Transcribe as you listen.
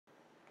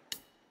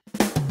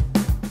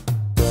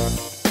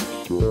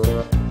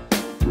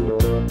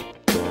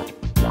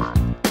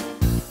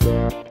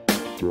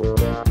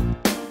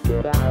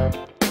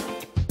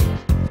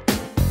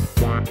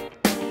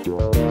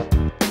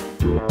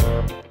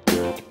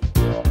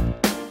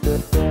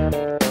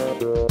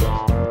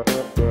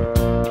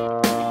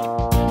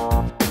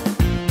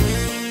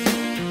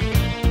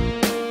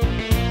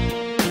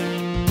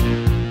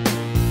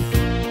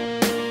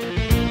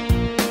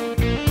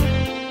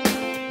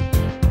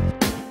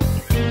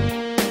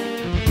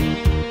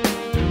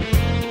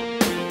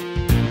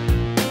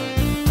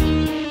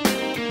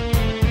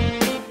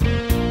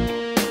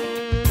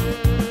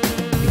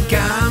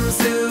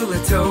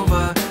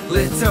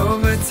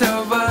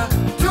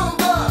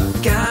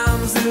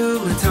Zu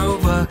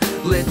L'Tova,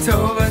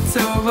 L'Tova,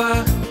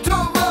 Tova,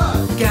 Tova.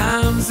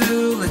 Gam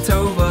Zu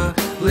L'Tova,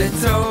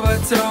 L'Tova,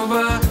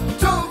 Tova,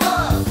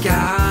 Tova.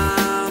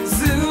 Gam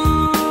Zu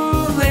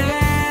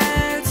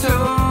L'Tova.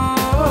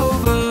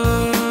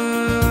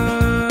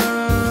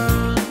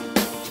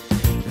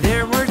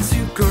 There were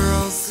two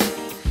girls,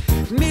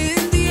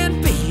 Mindy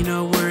and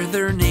Bina were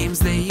their names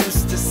they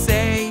used to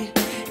say.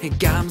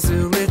 Gam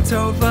Zu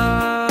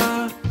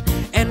L'Tova.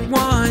 And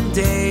one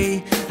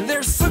day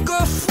their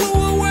sukkah flew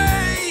away.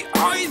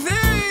 Oy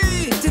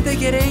vey! Did they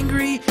get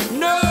angry?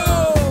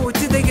 No!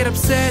 Did they get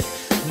upset?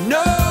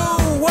 No!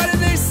 What did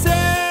they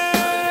say?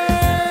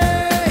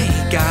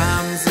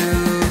 Gam Zu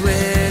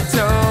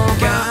L'Tova,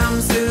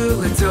 Gam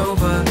Zu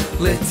L'Tova,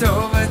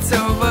 L'Tova,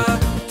 Tova,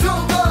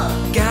 Tova.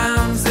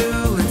 Gam Zu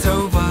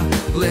L'Tova,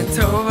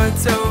 L'Tova,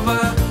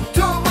 Tova,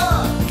 Tova.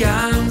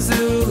 Gam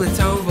Zu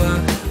L'Tova,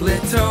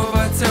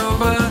 L'Tova,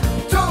 Tova,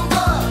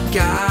 Tova.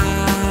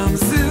 Gam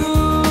Zu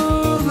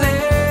L'Tova.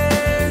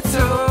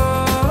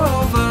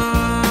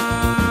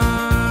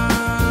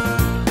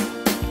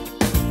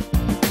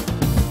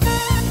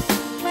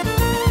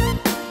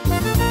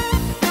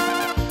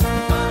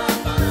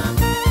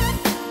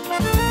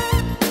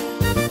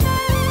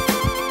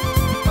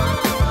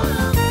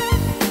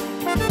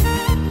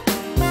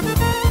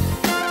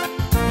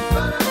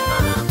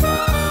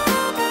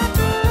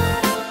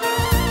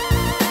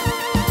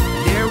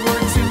 There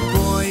were two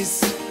boys,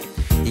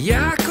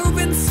 Yaakov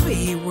and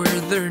Zvi were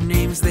their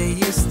names they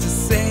used to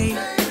say.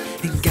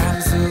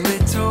 Gam Zu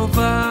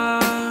L'Tova.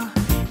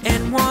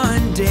 And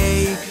one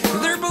day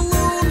their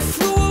balloon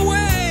flew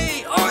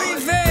away. Oy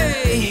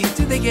vey!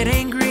 Did they get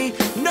angry?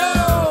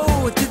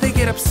 No! Did they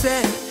get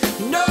upset?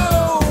 No!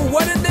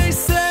 What did they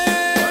say?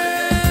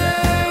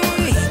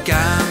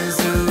 Gam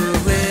Zu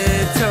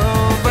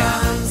L'Tova,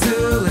 Zu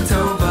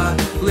L'Tova,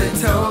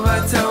 L'Tova,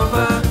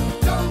 Tova,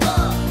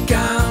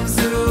 Gam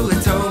Zu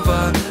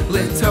L'Tova,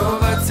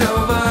 L'Tova,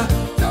 Tova,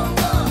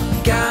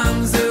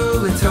 Gam Zu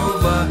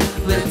L'Tova,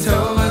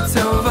 L'Tova,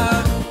 Tova,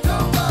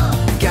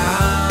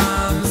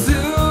 Gam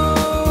Zu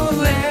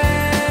L'Tova.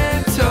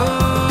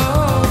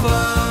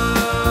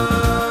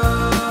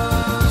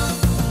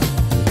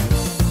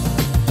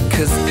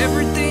 'Cause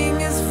everything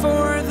is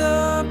for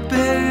the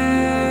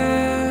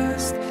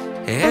best.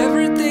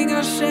 Everything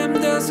Hashem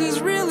does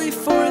is really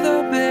for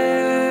the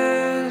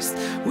best.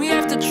 We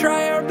have to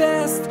try our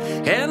best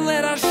and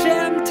let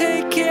Hashem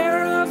take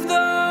care of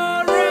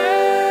the rest.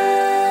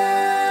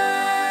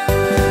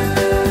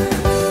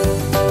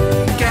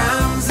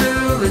 Gam Zu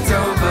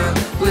L'Tova,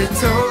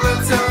 L'Tova,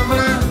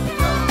 Tova.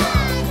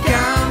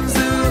 Gam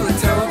Zu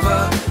L'Tova,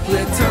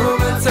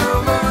 L'Tova,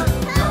 Tova.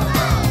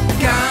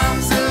 Gam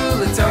Zu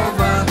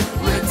L'Tova,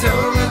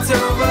 L'Tova,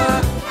 Tova.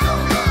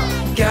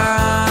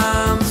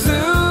 Gam Zu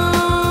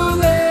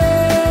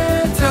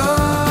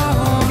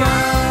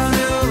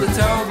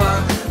L'Tova,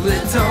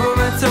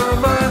 L'Tova,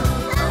 Tova.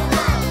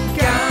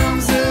 Gam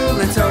Zu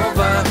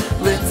L'Tova,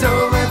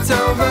 L'Tova,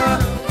 Tova.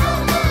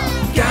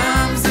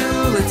 Gam Zu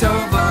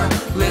L'Tova,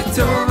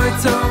 L'Tova,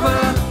 Tova.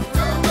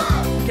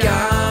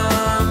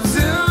 Gam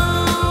Zu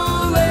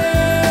L'Tova.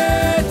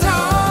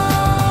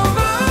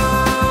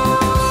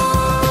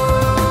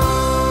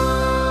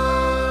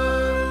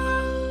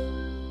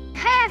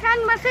 Hey, I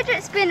found my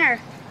fidget spinner.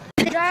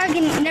 The dog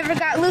never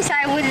got loose.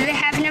 I would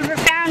have never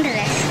found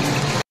it.